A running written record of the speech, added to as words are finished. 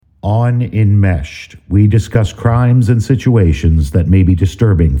On Enmeshed, we discuss crimes and situations that may be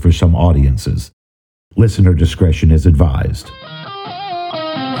disturbing for some audiences. Listener discretion is advised.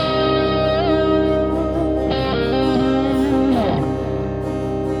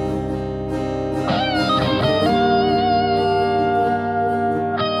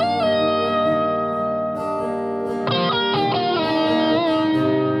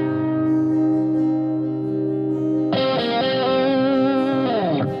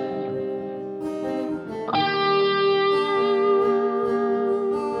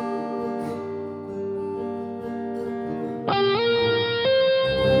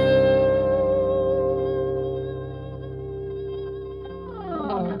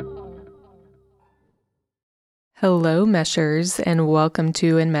 Hello, Meshers, and welcome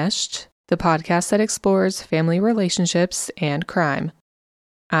to Enmeshed, the podcast that explores family relationships and crime.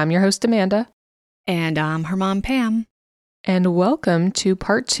 I'm your host, Amanda. And I'm her mom, Pam. And welcome to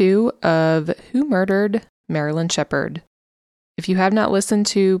part 2 of Who Murdered Marilyn Sheppard. If you have not listened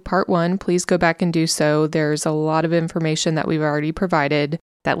to part 1, please go back and do so. There's a lot of information that we've already provided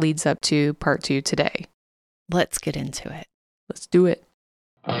that leads up to part 2 today. Let's get into it. Let's do it.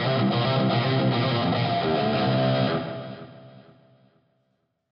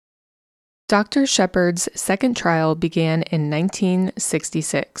 Dr. Sheppard's second trial began in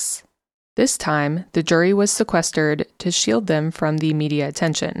 1966. This time, the jury was sequestered to shield them from the media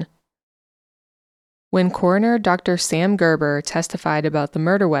attention. When coroner Dr. Sam Gerber testified about the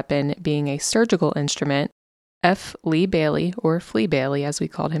murder weapon being a surgical instrument, F. Lee Bailey, or Flea Bailey as we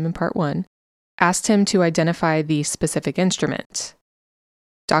called him in part 1, asked him to identify the specific instrument.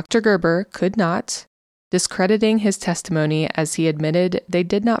 Dr. Gerber could not, discrediting his testimony as he admitted they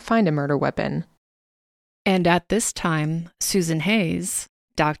did not find a murder weapon. And at this time, Susan Hayes,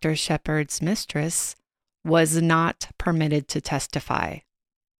 Dr. Sheppard's mistress, was not permitted to testify.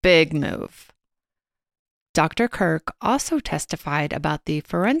 Big move. Dr. Kirk also testified about the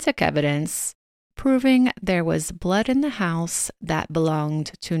forensic evidence proving there was blood in the house that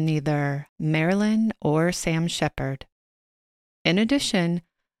belonged to neither Marilyn or Sam Sheppard. In addition,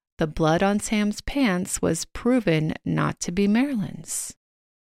 the blood on Sam's pants was proven not to be Marilyn's.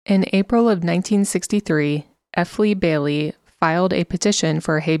 In April of 1963, F. Lee Bailey filed a petition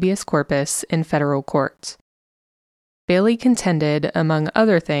for habeas corpus in federal court. Bailey contended, among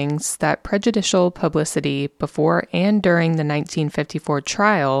other things, that prejudicial publicity before and during the 1954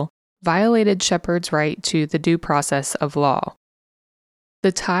 trial violated Sheppard's right to the due process of law.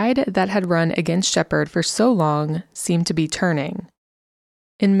 The tide that had run against Sheppard for so long seemed to be turning.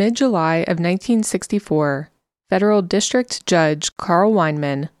 In mid-July of 1964, federal district judge Carl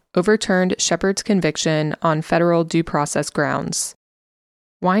Weinman overturned Sheppard's conviction on federal due process grounds.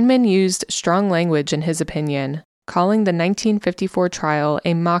 Weinman used strong language in his opinion, calling the 1954 trial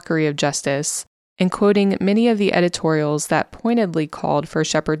a mockery of justice, and quoting many of the editorials that pointedly called for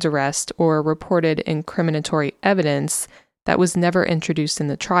Sheppard's arrest or reported incriminatory evidence that was never introduced in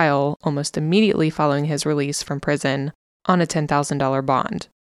the trial almost immediately following his release from prison on a $10,000 bond.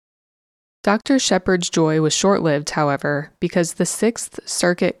 Dr. Sheppard's joy was short-lived, however, because the Sixth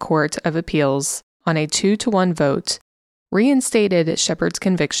Circuit Court of Appeals, on a 2-1 vote, reinstated Sheppard's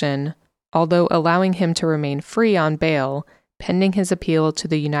conviction, although allowing him to remain free on bail pending his appeal to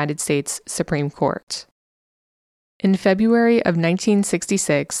the United States Supreme Court. In February of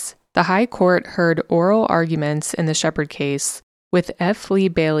 1966, the High Court heard oral arguments in the Sheppard case, with F. Lee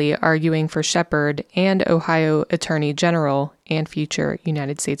Bailey arguing for Sheppard and Ohio Attorney General and future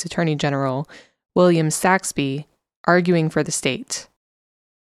United States Attorney General William Saxby arguing for the state.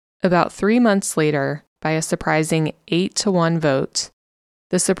 About 3 months later, by a surprising 8-1 vote,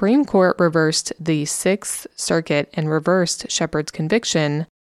 the Supreme Court reversed the Sixth Circuit and reversed Sheppard's conviction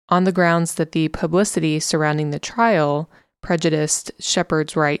on the grounds that the publicity surrounding the trial prejudiced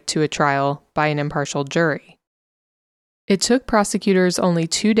Sheppard's right to a trial by an impartial jury. It took prosecutors only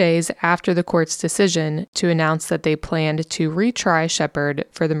 2 days after the court's decision to announce that they planned to retry Sheppard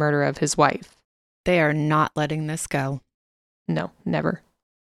for the murder of his wife. They are not letting this go. No, never.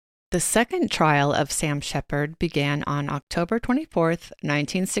 The second trial of Sam Sheppard began on October 24th,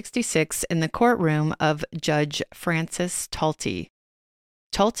 1966 in the courtroom of Judge Francis Talty.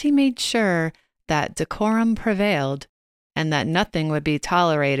 Talty made sure that decorum prevailed and that nothing would be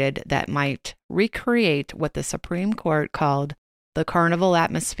tolerated that might recreate what the Supreme Court called the carnival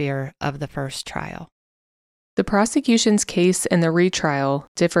atmosphere of the first trial. The prosecution's case in the retrial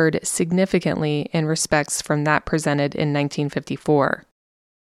differed significantly in respects from that presented in 1954.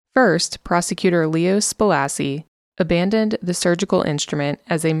 First, prosecutor Leo Spalassi abandoned the surgical instrument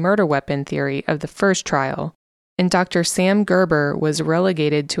as a murder weapon theory of the first trial and Dr. Sam Gerber was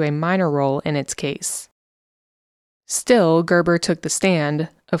relegated to a minor role in its case. Still, Gerber took the stand,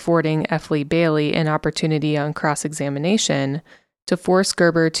 affording F. Lee Bailey an opportunity on cross-examination to force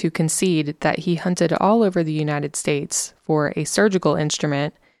Gerber to concede that he hunted all over the United States for a surgical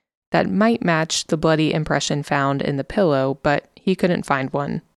instrument that might match the bloody impression found in the pillow, but he couldn't find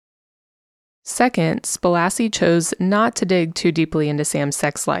one. Second, Spalassi chose not to dig too deeply into Sam's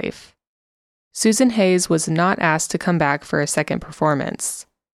sex life. Susan Hayes was not asked to come back for a second performance.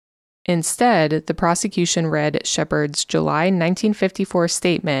 Instead, the prosecution read Sheppard's July 1954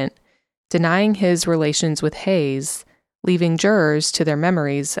 statement denying his relations with Hayes, leaving jurors to their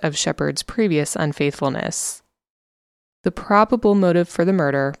memories of Sheppard's previous unfaithfulness. The probable motive for the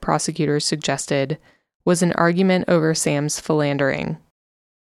murder, prosecutors suggested, was an argument over Sam's philandering.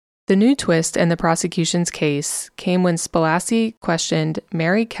 The new twist in the prosecution's case came when Spalassi questioned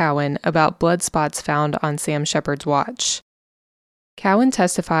Mary Cowan about blood spots found on Sam Sheppard's watch. Cowan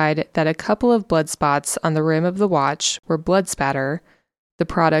testified that a couple of blood spots on the rim of the watch were blood spatter, the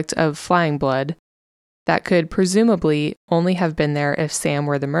product of flying blood, that could presumably only have been there if Sam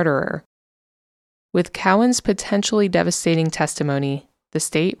were the murderer. With Cowan's potentially devastating testimony, the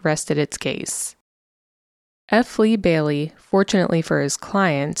state rested its case. F. Lee Bailey, fortunately for his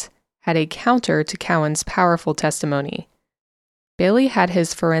client, had a counter to Cowan's powerful testimony. Bailey had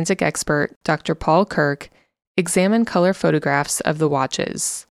his forensic expert, Dr. Paul Kirk, examine color photographs of the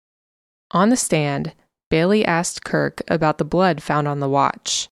watches. On the stand, Bailey asked Kirk about the blood found on the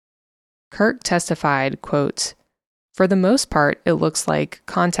watch. Kirk testified, quote, "For the most part, it looks like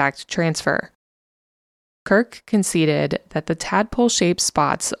contact transfer." Kirk conceded that the tadpole-shaped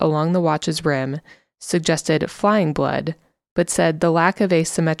spots along the watch's rim suggested flying blood, but said the lack of a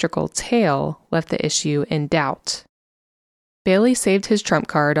symmetrical tail left the issue in doubt. Bailey saved his trump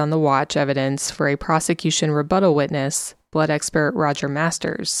card on the watch evidence for a prosecution rebuttal witness, blood expert Roger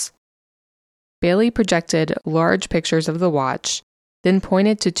Masters. Bailey projected large pictures of the watch, then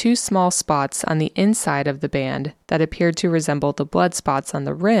pointed to two small spots on the inside of the band that appeared to resemble the blood spots on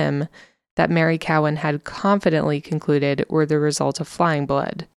the rim that Mary Cowan had confidently concluded were the result of flying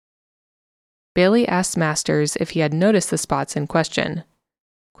blood. Bailey asked Masters if he had noticed the spots in question.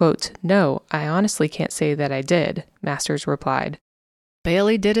 Quote, "No, I honestly can't say that I did," Masters replied.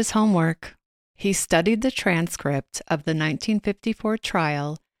 Bailey did his homework. He studied the transcript of the 1954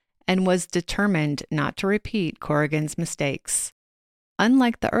 trial and was determined not to repeat Corrigan's mistakes.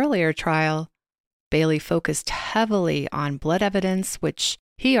 Unlike the earlier trial, Bailey focused heavily on blood evidence, which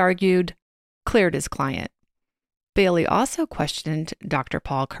he argued cleared his client. Bailey also questioned Dr.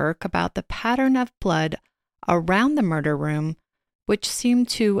 Paul Kirk about the pattern of blood around the murder room, which seemed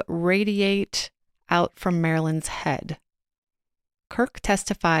to radiate out from Marilyn's head. Kirk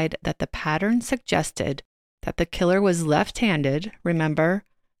testified that the pattern suggested that the killer was left-handed. Remember,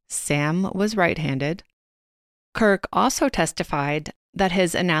 Sam was right-handed. Kirk also testified that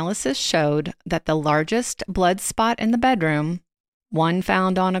his analysis showed that the largest blood spot in the bedroom, one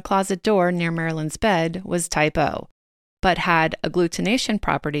found on a closet door near Marilyn's bed, was type O, but had agglutination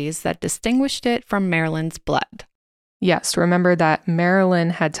properties that distinguished it from Marilyn's blood. Yes, remember that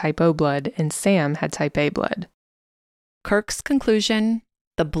Marilyn had type O blood and Sam had type A blood. Kirk's conclusion,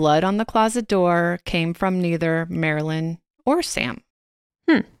 the blood on the closet door came from neither Marilyn or Sam.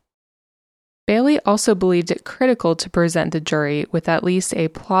 Bailey also believed it critical to present the jury with at least a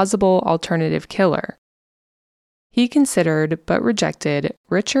plausible alternative killer. He considered, but rejected,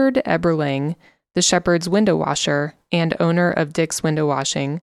 Richard Eberling, the Sheppard's window washer and owner of Dick's Window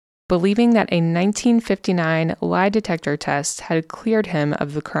Washing, believing that a 1959 lie detector test had cleared him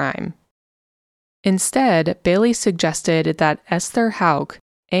of the crime. Instead, Bailey suggested that Esther Houck,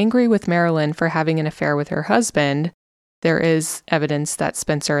 angry with Marilyn for having an affair with her husband, there is evidence that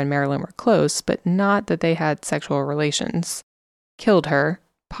Spencer and Marilyn were close, but not that they had sexual relations, killed her,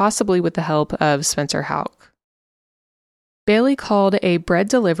 possibly with the help of Spencer Houck. Bailey called a bread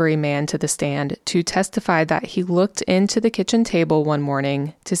delivery man to the stand to testify that he looked into the kitchen table one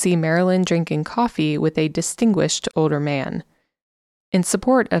morning to see Marilyn drinking coffee with a distinguished older man. In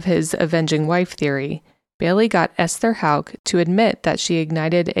support of his avenging wife theory, Bailey got Esther Houck to admit that she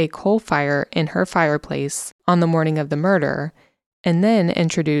ignited a coal fire in her fireplace on the morning of the murder, and then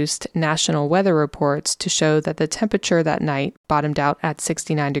introduced national weather reports to show that the temperature that night bottomed out at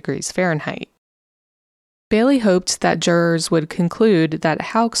 69 degrees Fahrenheit. Bailey hoped that jurors would conclude that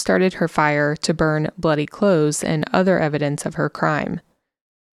Houck started her fire to burn bloody clothes and other evidence of her crime.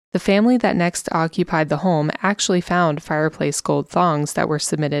 The family that next occupied the home actually found fireplace gold thongs that were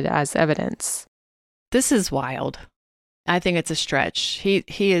submitted as evidence. This is wild. I think it's a stretch. He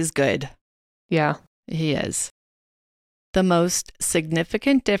is good. Yeah. He is. The most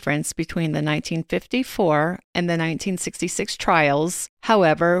significant difference between the 1954 and the 1966 trials,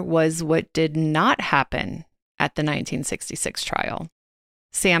 however, was what did not happen at the 1966 trial.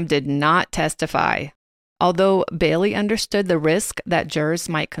 Sam did not testify. Although Bailey understood the risk that jurors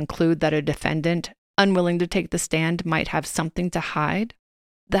might conclude that a defendant unwilling to take the stand might have something to hide,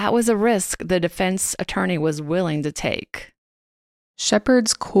 that was a risk the defense attorney was willing to take.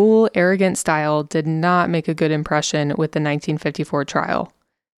 Sheppard's cool, arrogant style did not make a good impression with the 1954 trial.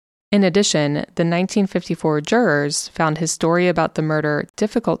 In addition, the 1954 jurors found his story about the murder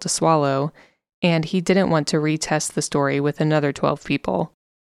difficult to swallow, and he didn't want to retest the story with another 12 people.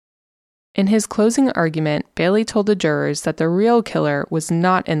 In his closing argument, Bailey told the jurors that the real killer was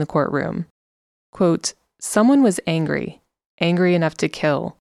not in the courtroom. Quote, "Someone was angry enough to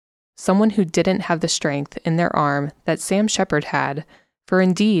kill. Someone who didn't have the strength in their arm that Sam Sheppard had, for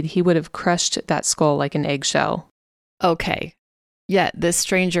indeed he would have crushed that skull like an eggshell." Okay, yet this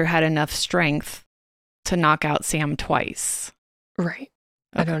stranger had enough strength to knock out Sam twice. Right.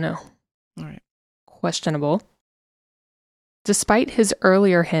 Okay. I don't know. All right. Questionable. Despite his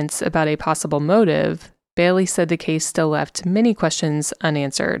earlier hints about a possible motive, Bailey said the case still left many questions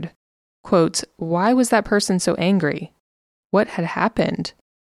unanswered. Quote, "Why was that person so angry? What had happened?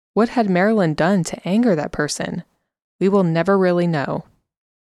 What had Marilyn done to anger that person? We will never really know."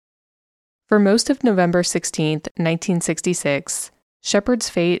 For most of November 16th, 1966, Sheppard's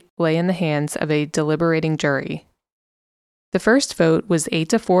fate lay in the hands of a deliberating jury. The first vote was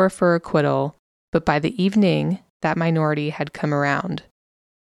 8-4 for acquittal, but by the evening, that minority had come around.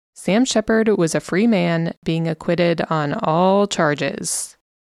 Sam Sheppard was a free man being acquitted on all charges.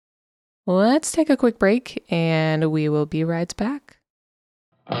 Let's take a quick break, and we will be right back.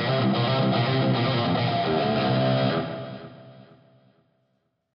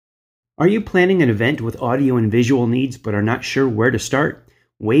 Are you planning an event with audio and visual needs but are not sure where to start?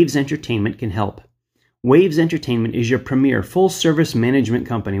 Waves Entertainment can help. Waves Entertainment is your premier full-service management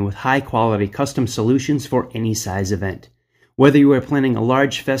company with high-quality custom solutions for any size event. Whether you are planning a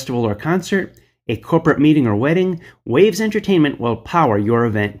large festival or concert, a corporate meeting or wedding, Waves Entertainment will power your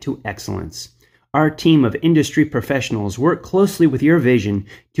event to excellence. Our team of industry professionals work closely with your vision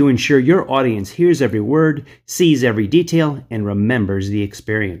to ensure your audience hears every word, sees every detail, and remembers the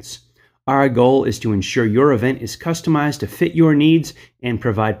experience. Our goal is to ensure your event is customized to fit your needs and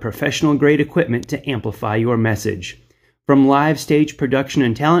provide professional-grade equipment to amplify your message. From live stage production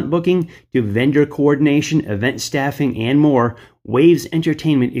and talent booking to vendor coordination, event staffing, and more, Waves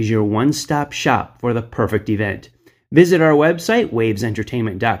Entertainment is your one-stop shop for the perfect event. Visit our website,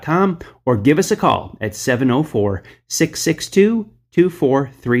 wavesentertainment.com, or give us a call at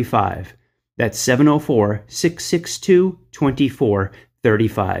 704-662-2435. That's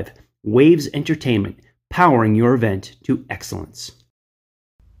 704-662-2435. Waves Entertainment, powering your event to excellence.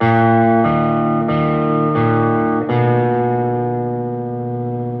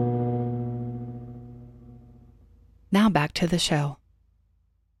 Now back to the show.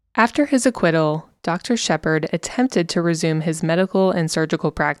 After his acquittal, Dr. Sheppard attempted to resume his medical and surgical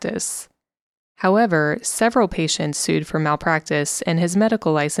practice. However, several patients sued for malpractice, and his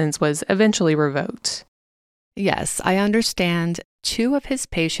medical license was eventually revoked. Yes, I understand 2 of his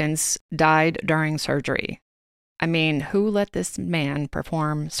patients died during surgery. I mean, who let this man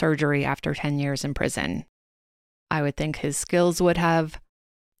perform surgery after 10 years in prison? I would think his skills would have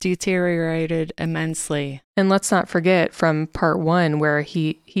deteriorated immensely. And let's not forget from part 1 where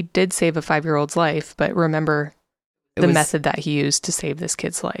he did save a 5-year-old's life, but remember the method that he used to save this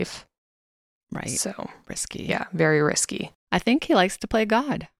kid's life. Right. So risky. Yeah, very risky. I think he likes to play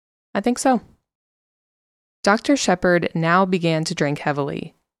God. I think so. Dr. Sheppard now began to drink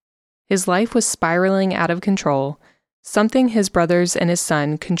heavily. His life was spiraling out of control, something his brothers and his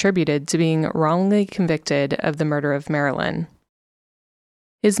son contributed to being wrongly convicted of the murder of Marilyn.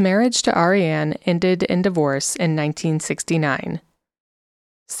 His marriage to Ariane ended in divorce in 1969.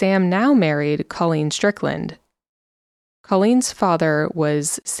 Sam now married Colleen Strickland. Colleen's father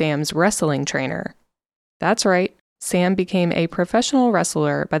was Sam's wrestling trainer. That's right, Sam became a professional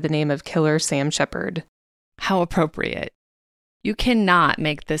wrestler by the name of Killer Sam Sheppard. How appropriate. You cannot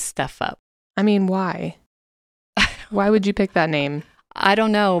make this stuff up. I mean, why? Why would you pick that name? I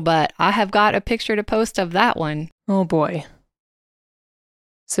don't know, but I have got a picture to post of that one. Oh boy.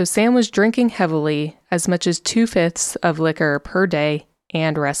 So Sam was drinking heavily, as much as 2/5 of liquor per day,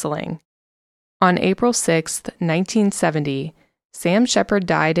 and wrestling. On April 6th, 1970, Sam Sheppard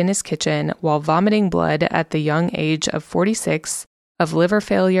died in his kitchen while vomiting blood at the young age of 46 of liver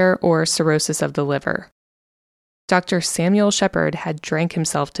failure or cirrhosis of the liver. Dr. Samuel Sheppard had drank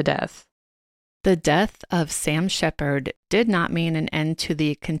himself to death. The death of Sam Sheppard did not mean an end to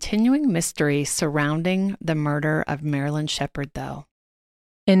the continuing mystery surrounding the murder of Marilyn Sheppard, though.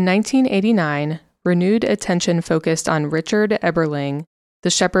 In 1989, renewed attention focused on Richard Eberling,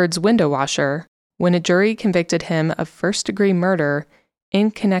 the Sheppard's window washer, when a jury convicted him of first-degree murder in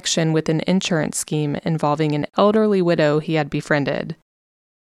connection with an insurance scheme involving an elderly widow he had befriended.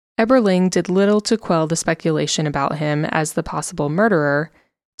 Eberling did little to quell the speculation about him as the possible murderer,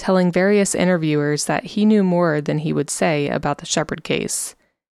 telling various interviewers that he knew more than he would say about the Sheppard case,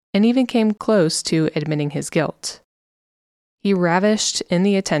 and even came close to admitting his guilt. He ravished in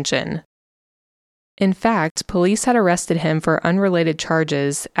the attention. In fact, police had arrested him for unrelated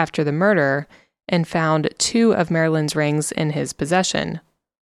charges after the murder and found 2 of Marilyn's rings in his possession.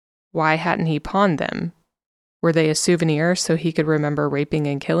 Why hadn't he pawned them? Were they a souvenir so he could remember raping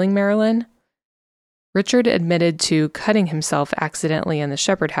and killing Marilyn? Richard admitted to cutting himself accidentally in the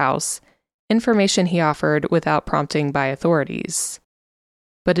Sheppard house, information he offered without prompting by authorities.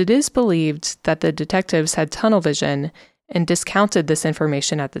 But it is believed that the detectives had tunnel vision and discounted this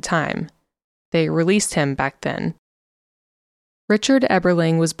information at the time. They released him back then. Richard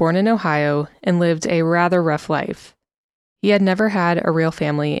Eberling was born in Ohio and lived a rather rough life. He had never had a real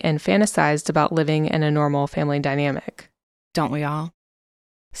family and fantasized about living in a normal family dynamic. Don't we all?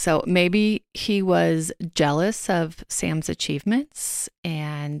 So maybe he was jealous of Sam's achievements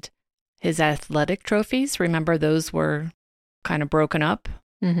and his athletic trophies. Remember, those were kind of broken up.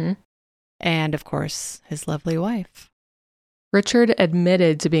 Mm-hmm. And, of course, his lovely wife. Richard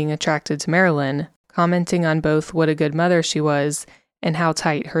admitted to being attracted to Marilyn, commenting on both what a good mother she was and how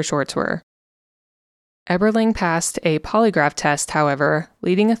tight her shorts were. Eberling passed a polygraph test, however,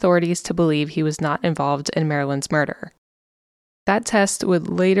 leading authorities to believe he was not involved in Marilyn's murder. That test would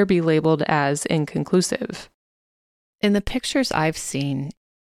later be labeled as inconclusive. In the pictures I've seen,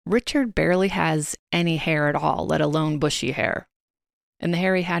 Richard barely has any hair at all, let alone bushy hair. And the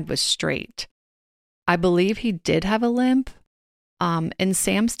hair he had was straight. I believe he did have a limp. In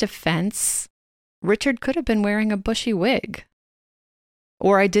Sam's defense, Richard could have been wearing a bushy wig.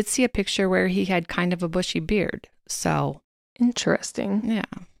 Or I did see a picture where he had kind of a bushy beard. So, interesting. Yeah.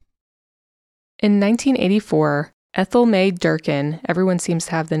 In 1984, Ethel Mae Durkin, everyone seems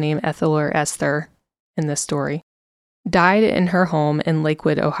to have the name Ethel or Esther in this story, died in her home in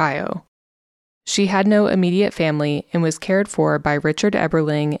Lakewood, Ohio. She had no immediate family and was cared for by Richard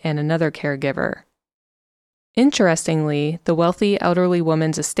Eberling and another caregiver. Interestingly, the wealthy elderly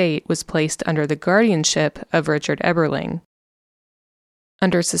woman's estate was placed under the guardianship of Richard Eberling.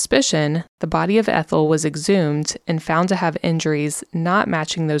 Under suspicion, the body of Ethel was exhumed and found to have injuries not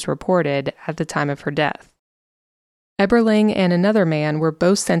matching those reported at the time of her death. Eberling and another man were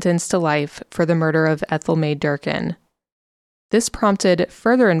both sentenced to life for the murder of Ethel Mae Durkin. This prompted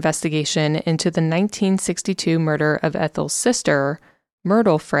further investigation into the 1962 murder of Ethel's sister,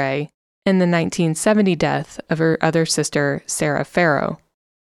 Myrtle Frey, and the 1970 death of her other sister, Sarah Farrow.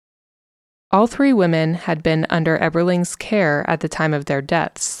 All 3 women had been under Eberling's care at the time of their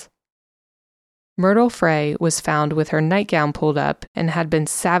deaths. Myrtle Frey was found with her nightgown pulled up and had been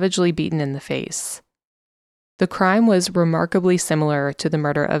savagely beaten in the face. The crime was remarkably similar to the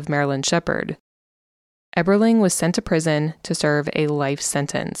murder of Marilyn Sheppard. Eberling was sent to prison to serve a life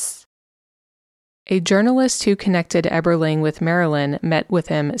sentence. A journalist who connected Eberling with Marilyn met with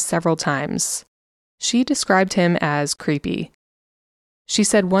him several times. She described him as creepy. She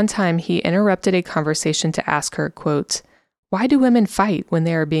said one time he interrupted a conversation to ask her, quote, "Why do women fight when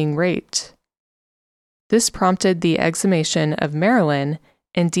they are being raped?" This prompted the exhumation of Marilyn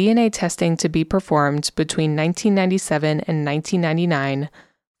and DNA testing to be performed between 1997 and 1999,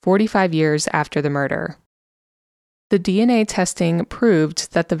 45 years after the murder. The DNA testing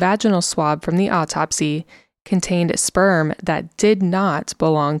proved that the vaginal swab from the autopsy contained sperm that did not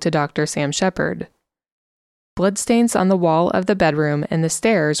belong to Dr. Sam Sheppard. Bloodstains on the wall of the bedroom and the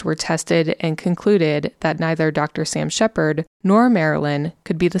stairs were tested and concluded that neither Dr. Sam Sheppard nor Marilyn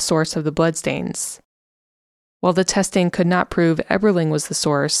could be the source of the bloodstains. While the testing could not prove Eberling was the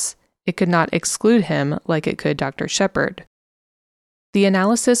source, it could not exclude him like it could Dr. Sheppard. The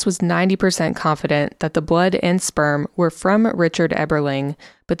analysis was 90% confident that the blood and sperm were from Richard Eberling,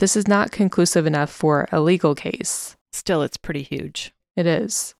 but this is not conclusive enough for a legal case. Still, it's pretty huge. It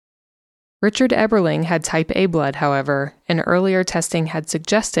is. Richard Eberling had type A blood, however, and earlier testing had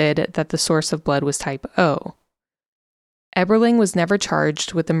suggested that the source of blood was type O. Eberling was never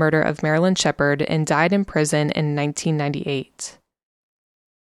charged with the murder of Marilyn Sheppard and died in prison in 1998.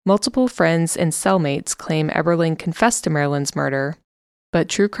 Multiple friends and cellmates claim Eberling confessed to Marilyn's murder, but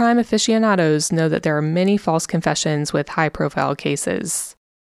true crime aficionados know that there are many false confessions with high-profile cases.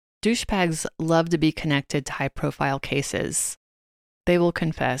 Douchebags love to be connected to high-profile cases. They will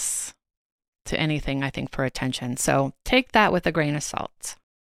confess to anything, I think, for attention. So take that with a grain of salt.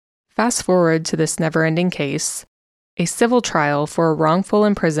 Fast forward to this never-ending case. A civil trial for wrongful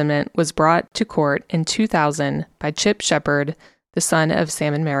imprisonment was brought to court in 2000 by Chip Sheppard, the son of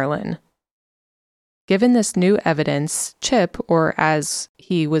Sam and Marilyn. Given this new evidence, Chip, or as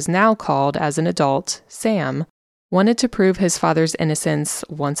he was now called as an adult, Sam, wanted to prove his father's innocence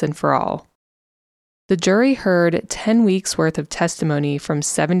once and for all. The jury heard 10 weeks' worth of testimony from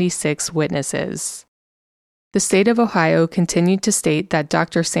 76 witnesses. The state of Ohio continued to state that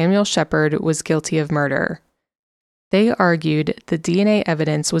Dr. Samuel Sheppard was guilty of murder. They argued the DNA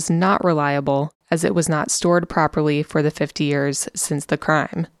evidence was not reliable as it was not stored properly for the 50 years since the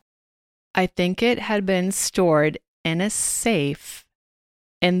crime. I think it had been stored in a safe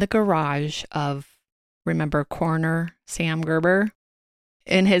in the garage of, remember, coroner Sam Gerber?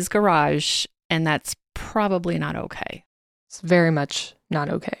 In his garage, and that's probably not okay. It's very much not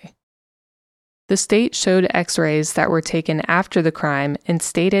okay. The state showed x-rays that were taken after the crime and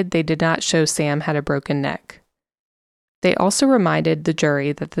stated they did not show Sam had a broken neck. They also reminded the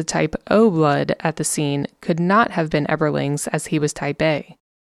jury that the type O blood at the scene could not have been Eberling's as he was type A.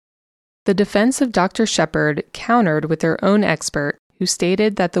 The defense of Dr. Sheppard countered with their own expert who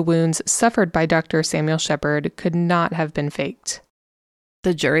stated that the wounds suffered by Dr. Samuel Sheppard could not have been faked.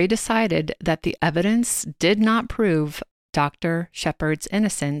 The jury decided that the evidence did not prove Dr. Sheppard's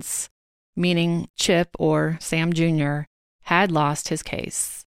innocence, meaning Chip, or Sam Jr., had lost his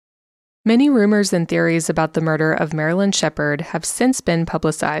case. Many rumors and theories about the murder of Marilyn Sheppard have since been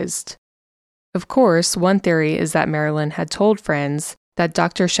publicized. Of course, one theory is that Marilyn had told friends that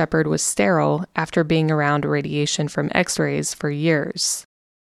Dr. Sheppard was sterile after being around radiation from x-rays for years.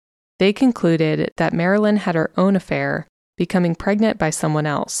 They concluded that Marilyn had her own affair, becoming pregnant by someone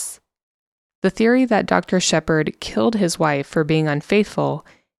else. The theory that Dr. Sheppard killed his wife for being unfaithful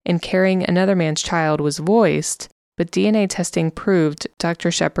and carrying another man's child was voiced, but DNA testing proved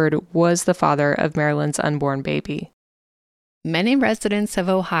Dr. Sheppard was the father of Marilyn's unborn baby. Many residents of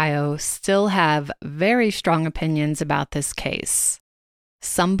Ohio still have very strong opinions about this case.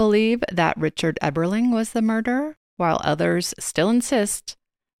 Some believe that Richard Eberling was the murderer, while others still insist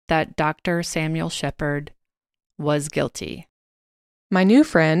that Dr. Samuel Sheppard was guilty. My new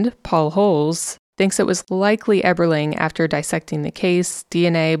friend, Paul Holes, thinks it was likely Eberling after dissecting the case,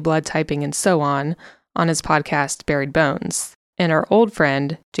 DNA, blood typing, and so on his podcast Buried Bones. And our old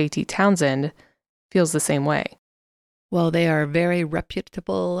friend, JT Townsend, feels the same way. Well, they are very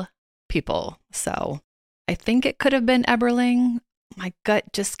reputable people, so I think it could have been Eberling. My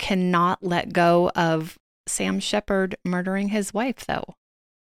gut just cannot let go of Sam Sheppard murdering his wife, though.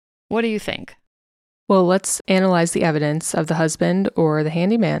 What do you think? Well, let's analyze the evidence of the husband or the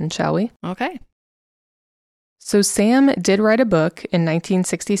handyman, shall we? Okay. So Sam did write a book in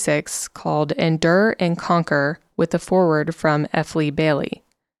 1966 called Endure and Conquer with a foreword from F. Lee Bailey.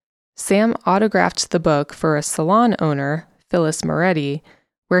 Sam autographed the book for a salon owner, Phyllis Moretti,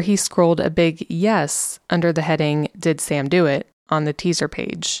 where he scrolled a big yes under the heading, "Did Sam do it?" on the teaser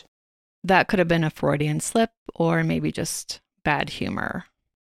page. That could have been a Freudian slip or maybe just bad humor.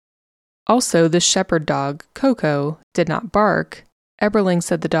 Also, the Sheppard dog, Coco, did not bark. Eberling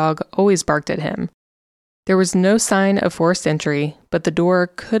said the dog always barked at him. There was no sign of forced entry, but the door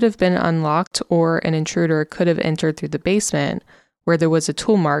could have been unlocked or an intruder could have entered through the basement, where there was a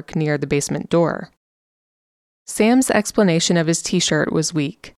tool mark near the basement door. Sam's explanation of his t-shirt was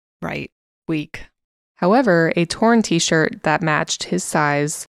weak. Right, weak. However, a torn t-shirt that matched his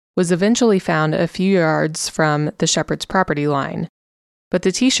size was eventually found a few yards from the Sheppard's property line, but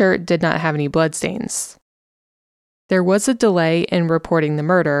the t-shirt did not have any bloodstains. There was a delay in reporting the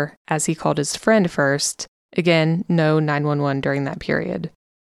murder, as he called his friend first. Again, no 911 during that period.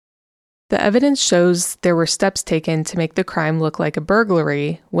 The evidence shows there were steps taken to make the crime look like a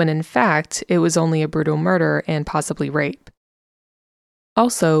burglary, when in fact it was only a brutal murder and possibly rape.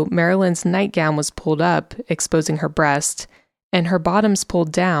 Also, Marilyn's nightgown was pulled up, exposing her breast, and her bottoms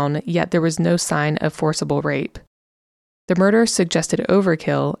pulled down, yet there was no sign of forcible rape. The murder suggested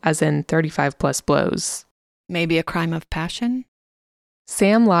overkill, as in 35-plus blows. Maybe a crime of passion?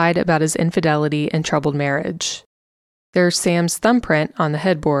 Sam lied about his infidelity and troubled marriage. There's Sam's thumbprint on the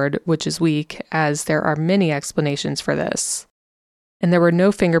headboard, which is weak, as there are many explanations for this. And there were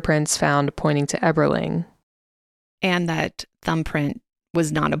no fingerprints found pointing to Eberling. And that thumbprint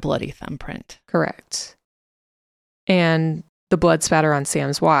was not a bloody thumbprint. Correct. And the blood spatter on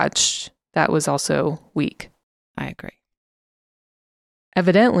Sam's watch, that was also weak. I agree.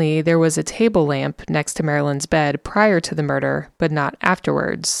 Evidently, there was a table lamp next to Marilyn's bed prior to the murder, but not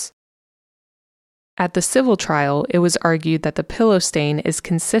afterwards. At the civil trial, it was argued that the pillow stain is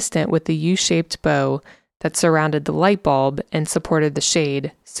consistent with the U-shaped bow that surrounded the light bulb and supported the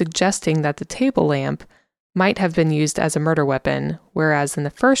shade, suggesting that the table lamp might have been used as a murder weapon, whereas in the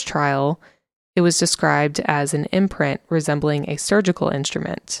first trial, it was described as an imprint resembling a surgical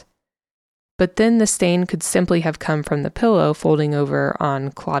instrument. But then the stain could simply have come from the pillow folding over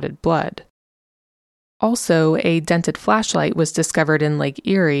on clotted blood. Also, a dented flashlight was discovered in Lake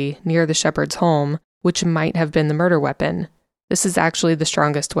Erie near the Sheppard's home, which might have been the murder weapon. This is actually the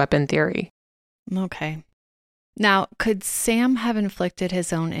strongest weapon theory. Okay. Now, could Sam have inflicted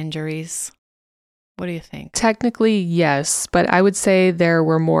his own injuries? What do you think? Technically, yes, but I would say there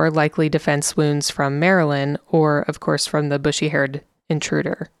were more likely defense wounds from Marilyn or, of course, from the bushy-haired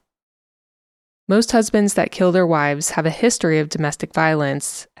intruder. Most husbands that kill their wives have a history of domestic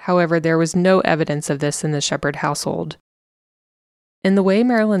violence. However, there was no evidence of this in the Sheppard household. And the way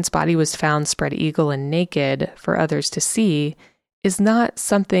Marilyn's body was found spread eagle and naked for others to see is not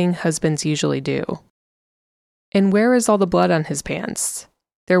something husbands usually do. And where is all the blood on his pants?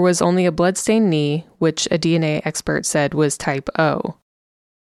 There was only a bloodstained knee, which a DNA expert said was type O.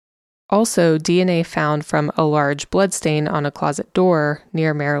 Also, DNA found from a large bloodstain on a closet door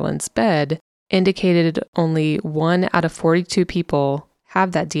near Marilyn's bed indicated only 1 out of 42 people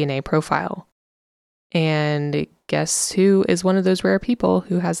have that DNA profile. And guess who is one of those rare people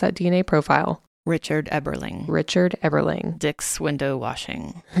who has that DNA profile? Richard Eberling. Richard Eberling. Dick's window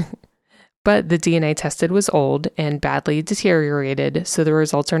washing. But the DNA tested was old and badly deteriorated, so the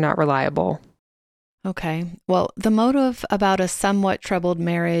results are not reliable. Okay. Well, the motive about a somewhat troubled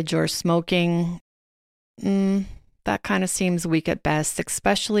marriage or smoking, that kind of seems weak at best,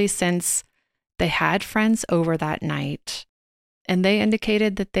 especially since they had friends over that night and they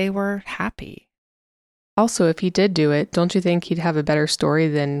indicated that they were happy. Also, if he did do it, don't you think he'd have a better story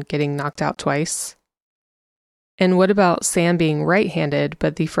than getting knocked out twice? And what about Sam being right-handed,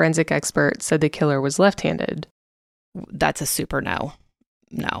 but the forensic expert said the killer was left-handed? That's a super no.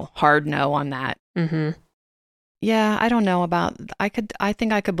 No, hard no on that. Mm-hmm. Yeah, I don't know about, I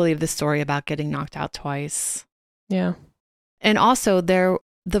think I could believe the story about getting knocked out twice. Yeah. And also the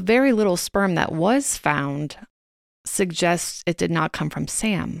very little sperm that was found suggests it did not come from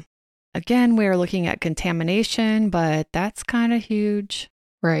Sam. Again, we are looking at contamination, but that's kind of huge.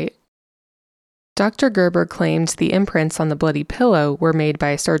 Right. Dr. Gerber claimed the imprints on the bloody pillow were made by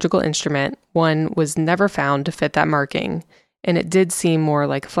a surgical instrument. One was never found to fit that marking, and it did seem more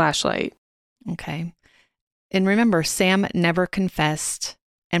like a flashlight. Okay. And remember, Sam never confessed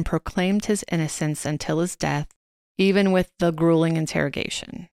and proclaimed his innocence until his death, even with the grueling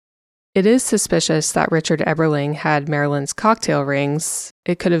interrogation. It is suspicious that Richard Eberling had Marilyn's cocktail rings.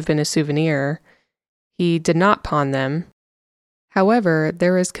 It could have been a souvenir. He did not pawn them. However,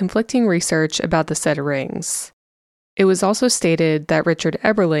 there is conflicting research about the set of rings. It was also stated that Richard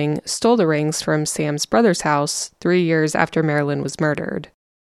Eberling stole the rings from Sam's brother's house 3 years after Marilyn was murdered.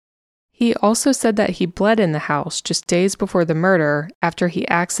 He also said that he bled in the house just days before the murder after he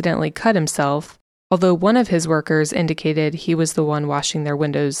accidentally cut himself, although one of his workers indicated he was the one washing their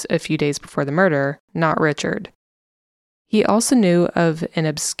windows a few days before the murder, not Richard. He also knew of an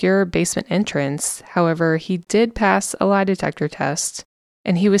obscure basement entrance. However, he did pass a lie detector test,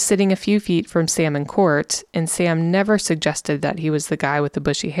 and he was sitting a few feet from Sam in court, and Sam never suggested that he was the guy with the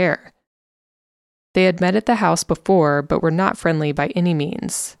bushy hair. They had met at the house before, but were not friendly by any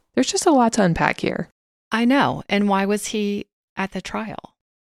means. There's just a lot to unpack here. I know. And why was he at the trial?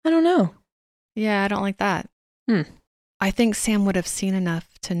 I don't know. Yeah, I don't like that. I think Sam would have seen enough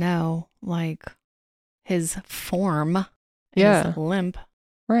to know, like, his form, his limp.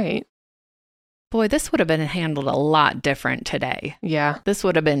 Right. Boy, this would have been handled a lot different today. Yeah. This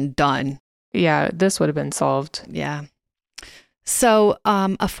would have been done. Yeah, this would have been solved. Yeah. So,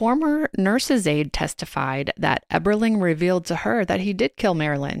 a former nurse's aide testified that Eberling revealed to her that he did kill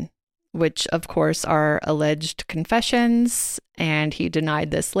Marilyn, which, of course, are alleged confessions, and he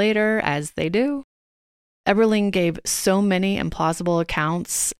denied this later, as they do. Eberling gave so many implausible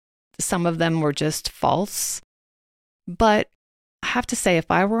accounts. Some of them were just false. But I have to say, if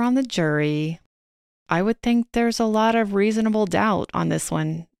I were on the jury, I would think there's a lot of reasonable doubt on this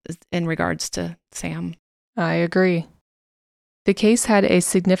one in regards to Sam. I agree. The case had a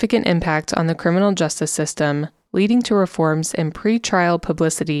significant impact on the criminal justice system, leading to reforms in pre-trial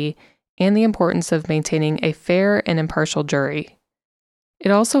publicity and the importance of maintaining a fair and impartial jury. It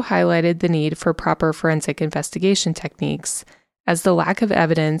also highlighted the need for proper forensic investigation techniques, as the lack of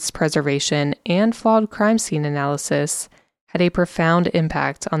evidence preservation and flawed crime scene analysis had a profound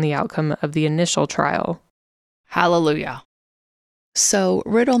impact on the outcome of the initial trial. Hallelujah. So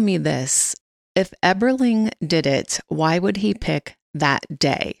riddle me this. If Eberling did it, why would he pick that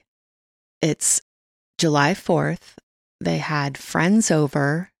day? It's July 4th. They had friends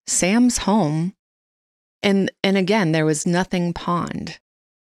over. Sam's home. And again, there was nothing pawned.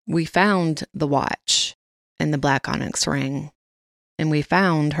 We found the watch and the black onyx ring. And we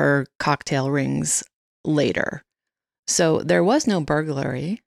found her cocktail rings later. So there was no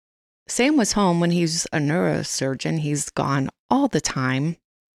burglary. Sam was home when he's a neurosurgeon. He's gone all the time.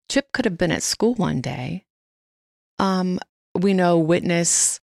 Chip could have been at school one day. We know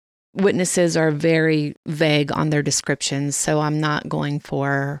witnesses are very vague on their descriptions, so I'm not going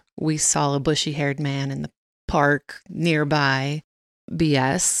for we saw a bushy-haired man in the park nearby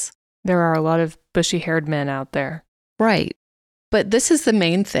BS. There are a lot of bushy-haired men out there. Right. But this is the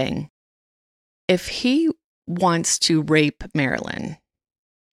main thing. If he wants to rape Marilyn,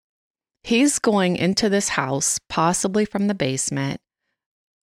 he's going into this house, possibly from the basement.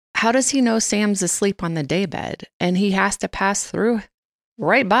 How does he know Sam's asleep on the daybed? And he has to pass through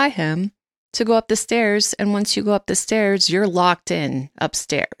right by him to go up the stairs. And once you go up the stairs, you're locked in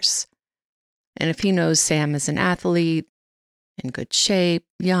upstairs. And if he knows Sam is an athlete, in good shape,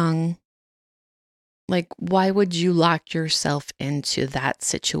 young, like, why would you lock yourself into that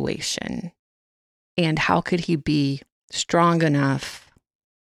situation? And how could he be strong enough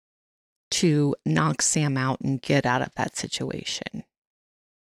to knock Sam out and get out of that situation?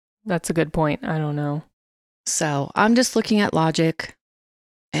 That's a good point. I don't know. So I'm just looking at logic.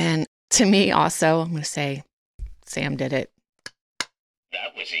 And to me also, I'm going to say Sam did it.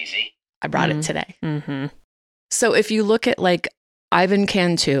 That was easy. I brought it today. Mm-hmm. So if you look at like Ivan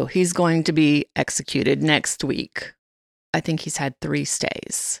Cantu, he's going to be executed next week. I think he's had 3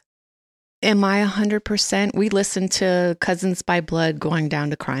 stays. Am I 100%? We listened to Cousins by Blood going down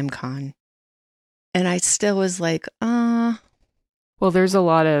to CrimeCon. And I still was like, Well, there's a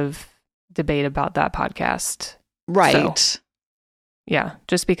lot of debate about that podcast. Right. So, yeah,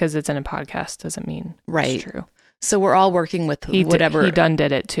 just because it's in a podcast doesn't mean it's true. So we're all working with whatever he done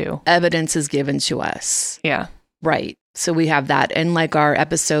did it too. Evidence is given to us. Yeah. Right. So we have that. And like our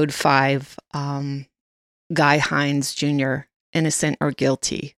episode 5, Guy Hines Jr., innocent or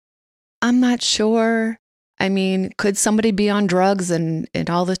guilty. I'm not sure. I mean, could somebody be on drugs and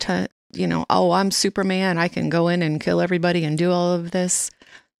all the time, oh, I'm Superman, I can go in and kill everybody and do all of this?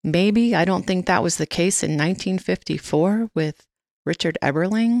 Maybe. I don't think that was the case in 1954 with Richard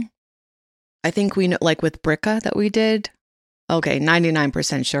Eberling. I think we know, like with Bricka that we did. Okay,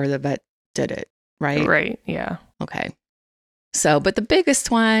 99% sure the vet did it, right? Right, yeah. Okay. So, but the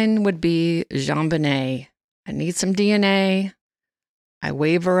biggest one would be Jean Bonnet. I need some DNA. I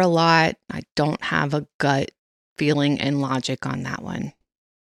waver a lot. I don't have a gut feeling and logic on that one.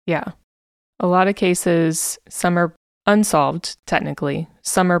 Yeah. A lot of cases, some are unsolved, technically.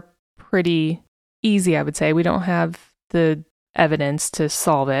 Some are pretty easy, I would say. We don't have the evidence to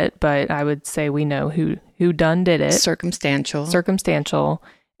solve it, but I would say we know who done did it. Circumstantial.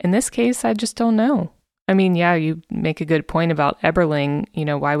 In this case, I just don't know. I mean, yeah, you make a good point about Eberling.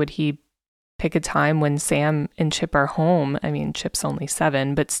 Why would he pick a time when Sam and Chip are home? I mean, Chip's only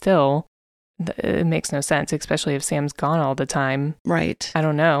 7, but still, it makes no sense, especially if Sam's gone all the time. Right. I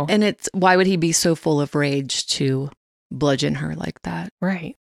don't know. And why would he be so full of rage to bludgeon her like that?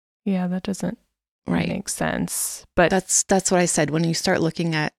 Right. Yeah, that doesn't make sense. But that's what I said. When you start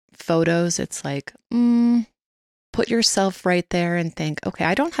looking at photos, it's like, put yourself right there and think, okay,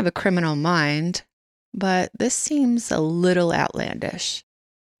 I don't have a criminal mind, but this seems a little outlandish.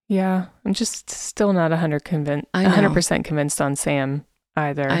 Yeah, I'm just still not 100% convinced on Sam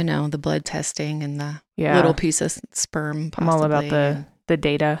either. I know, the blood testing and the little piece of sperm, possibly. I'm all about the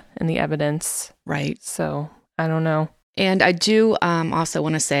data and the evidence. Right. So, I don't know. And I do also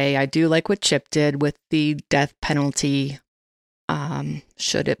want to say, I do like what Chip did with the death penalty.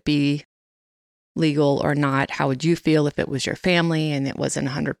 Should it be legal or not? How would you feel if it was your family and it wasn't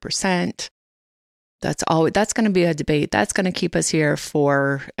 100%? That's going to be a debate. That's going to keep us here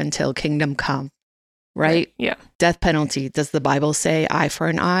until kingdom come, right? Yeah. Death penalty. Does the Bible say eye for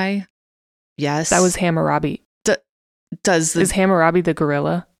an eye? Yes. That was Hammurabi. Is Hammurabi the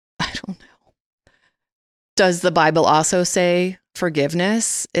gorilla? I don't know. Does the Bible also say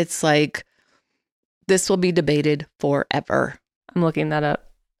forgiveness? It's like, this will be debated forever. I'm looking that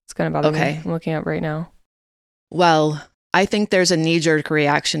up. It's going to bother me. I'm looking up right now. Well, I think there's a knee-jerk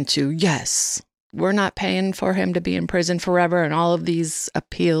reaction to, yes, we're not paying for him to be in prison forever and all of these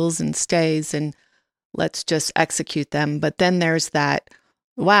appeals and stays, and let's just execute them. But then there's that,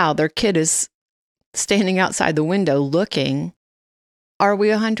 wow, their kid is standing outside the window looking, are we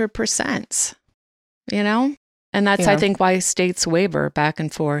 100%? You know? And that's, I think, why states waver back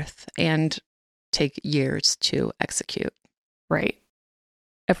and forth and take years to execute. Right.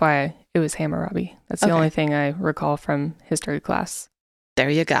 FYI, it was Hammurabi. That's the only thing I recall from history class. There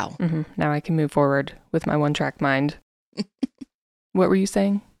you go. Mm-hmm. Now I can move forward with my one-track mind. What were you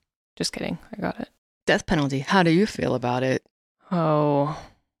saying? Just kidding. I got it. Death penalty. How do you feel about it? Oh,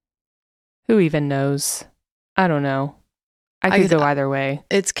 who even knows? I don't know. I could go either way.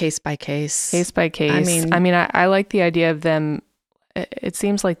 It's case by case. Case by case. I mean, I like the idea of them. It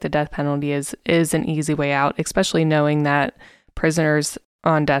seems like the death penalty is an easy way out, especially knowing that prisoners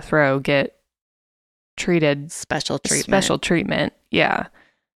on death row get treated special treatment. Yeah.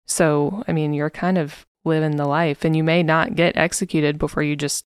 So, I mean, you're kind of living the life, and you may not get executed before you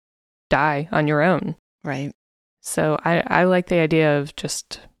just die on your own. Right. So I like the idea of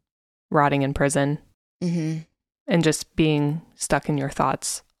just rotting in prison and just being stuck in your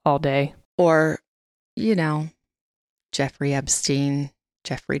thoughts all day. Or, you know, Jeffrey Epstein,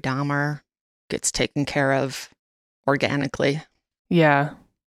 Jeffrey Dahmer gets taken care of organically. Yeah.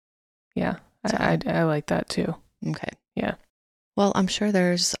 Yeah. So. I like that too. Okay. Yeah. Well, I'm sure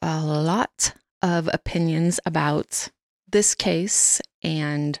there's a lot of opinions about this case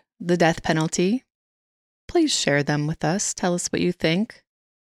and the death penalty. Please share them with us. Tell us what you think.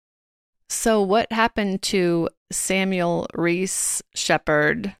 So what happened to Samuel Reese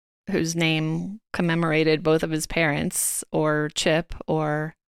Sheppard, whose name commemorated both of his parents, or Chip,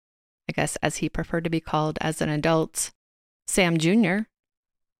 or I guess as he preferred to be called as an adult, Sam Jr.?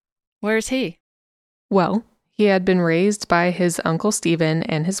 Where's he? Well, he had been raised by his Uncle Stephen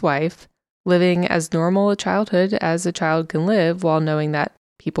and his wife, living as normal a childhood as a child can live while knowing that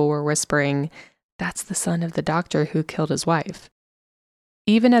people were whispering, "That's the son of the doctor who killed his wife."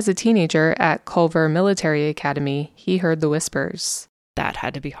 Even as a teenager at Culver Military Academy, he heard the whispers. That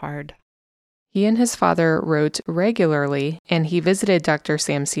had to be hard. He and his father wrote regularly, and he visited Dr.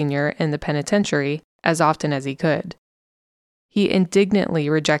 Sam Sr. in the penitentiary as often as he could. He indignantly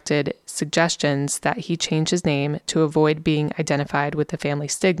rejected suggestions that he change his name to avoid being identified with the family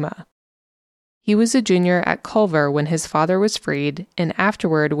stigma. He was a junior at Culver when his father was freed and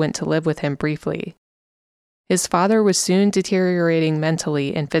afterward went to live with him briefly. His father was soon deteriorating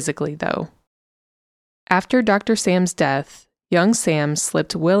mentally and physically, though. After Dr. Sam's death, young Sam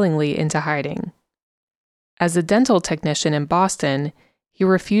slipped willingly into hiding. As a dental technician in Boston, he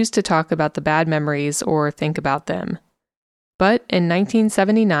refused to talk about the bad memories or think about them. But in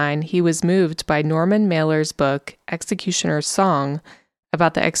 1979, he was moved by Norman Mailer's book, Executioner's Song,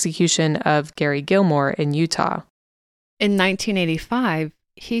 about the execution of Gary Gilmore in Utah. In 1985,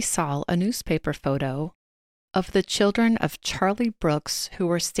 he saw a newspaper photo of the children of Charlie Brooks who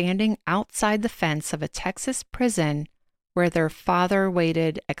were standing outside the fence of a Texas prison where their father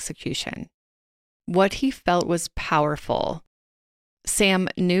waited execution. What he felt was powerful. Sam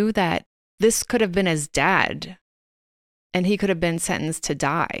knew that this could have been his dad, and he could have been sentenced to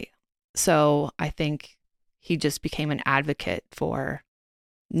die. So I think he just became an advocate for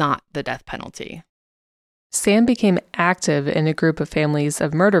not the death penalty. Sam became active in a group of families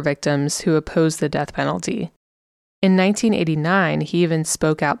of murder victims who opposed the death penalty. In 1989, he even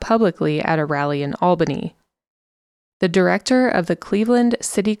spoke out publicly at a rally in Albany. The director of the Cleveland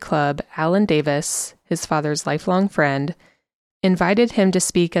City Club, Alan Davis, his father's lifelong friend, invited him to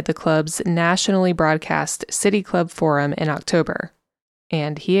speak at the club's nationally broadcast City Club Forum in October,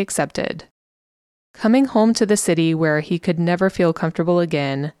 and he accepted. Coming home to the city where he could never feel comfortable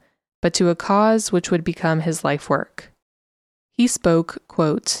again, but to a cause which would become his life work. He spoke,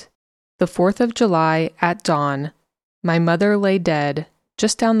 quote, "The 4th of July at dawn, my mother lay dead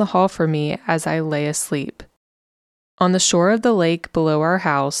just down the hall from me as I lay asleep. On the shore of the lake below our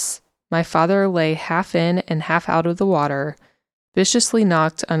house, my father lay half in and half out of the water, viciously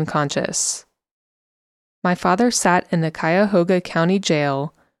knocked unconscious. My father sat in the Cuyahoga County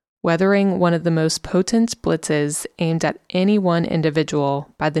Jail, weathering one of the most potent blitzes aimed at any one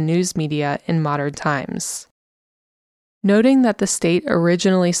individual by the news media in modern times." Noting that the state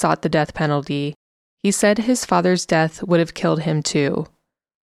originally sought the death penalty, he said his father's death would have killed him too.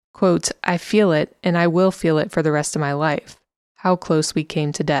 Quote, "I feel it, and I will feel it for the rest of my life. How close we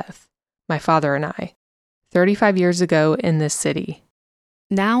came to death, my father and I, 35 years ago in this city."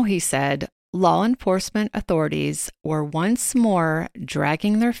 Now, he said, law enforcement authorities were once more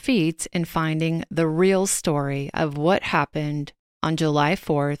dragging their feet in finding the real story of what happened on July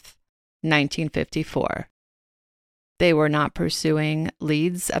 4th, 1954. They were not pursuing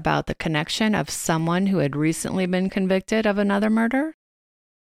leads about the connection of someone who had recently been convicted of another murder.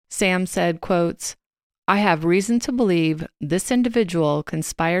 Sam said, quote, I have reason to believe this individual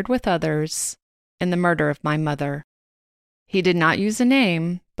conspired with others in the murder of my mother. He did not use a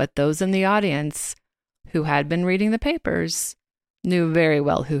name, but those in the audience who had been reading the papers knew very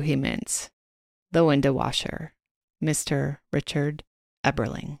well who he meant. The window washer, Mr. Richard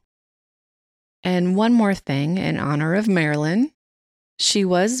Eberling. And one more thing in honor of Marilyn. She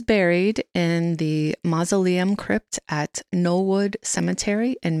was buried in the mausoleum crypt at Knollwood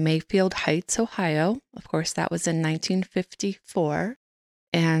Cemetery in Mayfield Heights, Ohio. Of course, that was in 1954.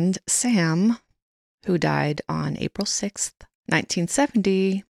 And Sam, who died on April 6th,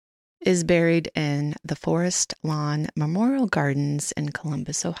 1970, is buried in the Forest Lawn Memorial Gardens in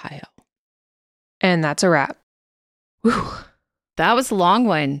Columbus, Ohio. And that's a wrap. Whew. That was a long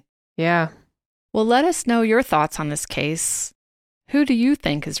one. Yeah. Well, let us know your thoughts on this case. Who do you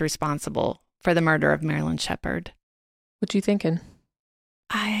think is responsible for the murder of Marilyn Sheppard? What you thinking?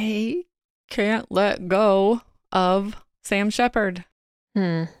 I can't let go of Sam Sheppard.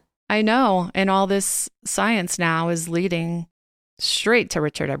 I know, and all this science now is leading straight to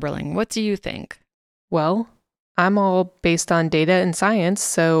Richard Eberling. What do you think? Well, I'm all based on data and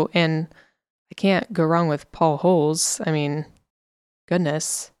science, and I can't go wrong with Paul Holes. I mean,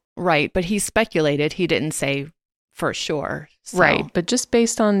 goodness. Right, but he speculated. He didn't say for sure. So. Right, but just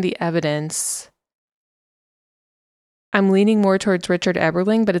based on the evidence, I'm leaning more towards Richard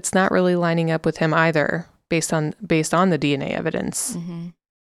Eberling, but it's not really lining up with him either, based on the DNA evidence. Mm-hmm.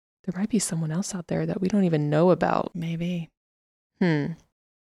 There might be someone else out there that we don't even know about. Maybe. Do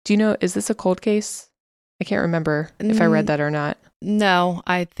you know, is this a cold case? I can't remember if I read that or not. No,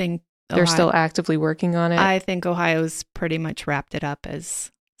 I think they're still actively working on it. I think Ohio's pretty much wrapped it up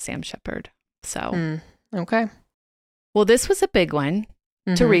as Sam Sheppard. So, okay. Well, this was a big one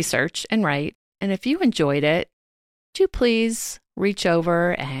to research and write. And if you enjoyed it, would you please reach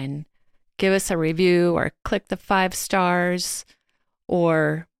over and give us a review or click the 5 stars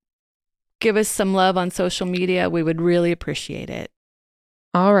or give us some love on social media? We would really appreciate it.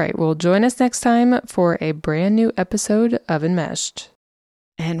 All right. Well, join us next time for a brand new episode of Enmeshed.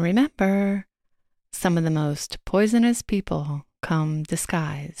 And remember, some of the most poisonous people come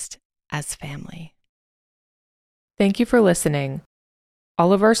disguised as family. Thank you for listening.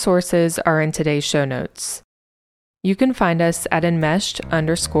 All of our sources are in today's show notes. You can find us at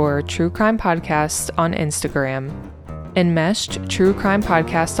Enmeshed_True Crime Podcast on Instagram, Enmeshed True Crime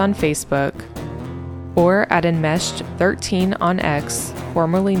Podcast on Facebook, or at Enmeshed13 on X,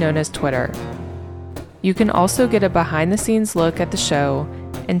 formerly known as Twitter. You can also get a behind-the-scenes look at the show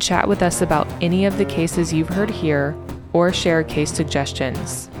and chat with us about any of the cases you've heard here or share case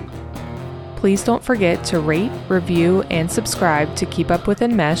suggestions. Please don't forget to rate, review, and subscribe to keep up with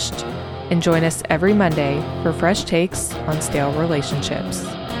Enmeshed, and join us every Monday for fresh takes on stale relationships.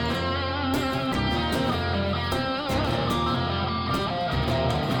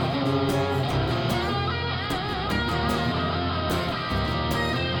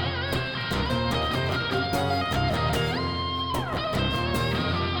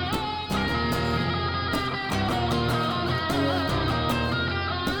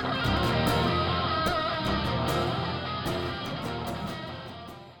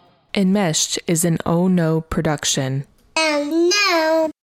 Enmeshed is an Oh No production.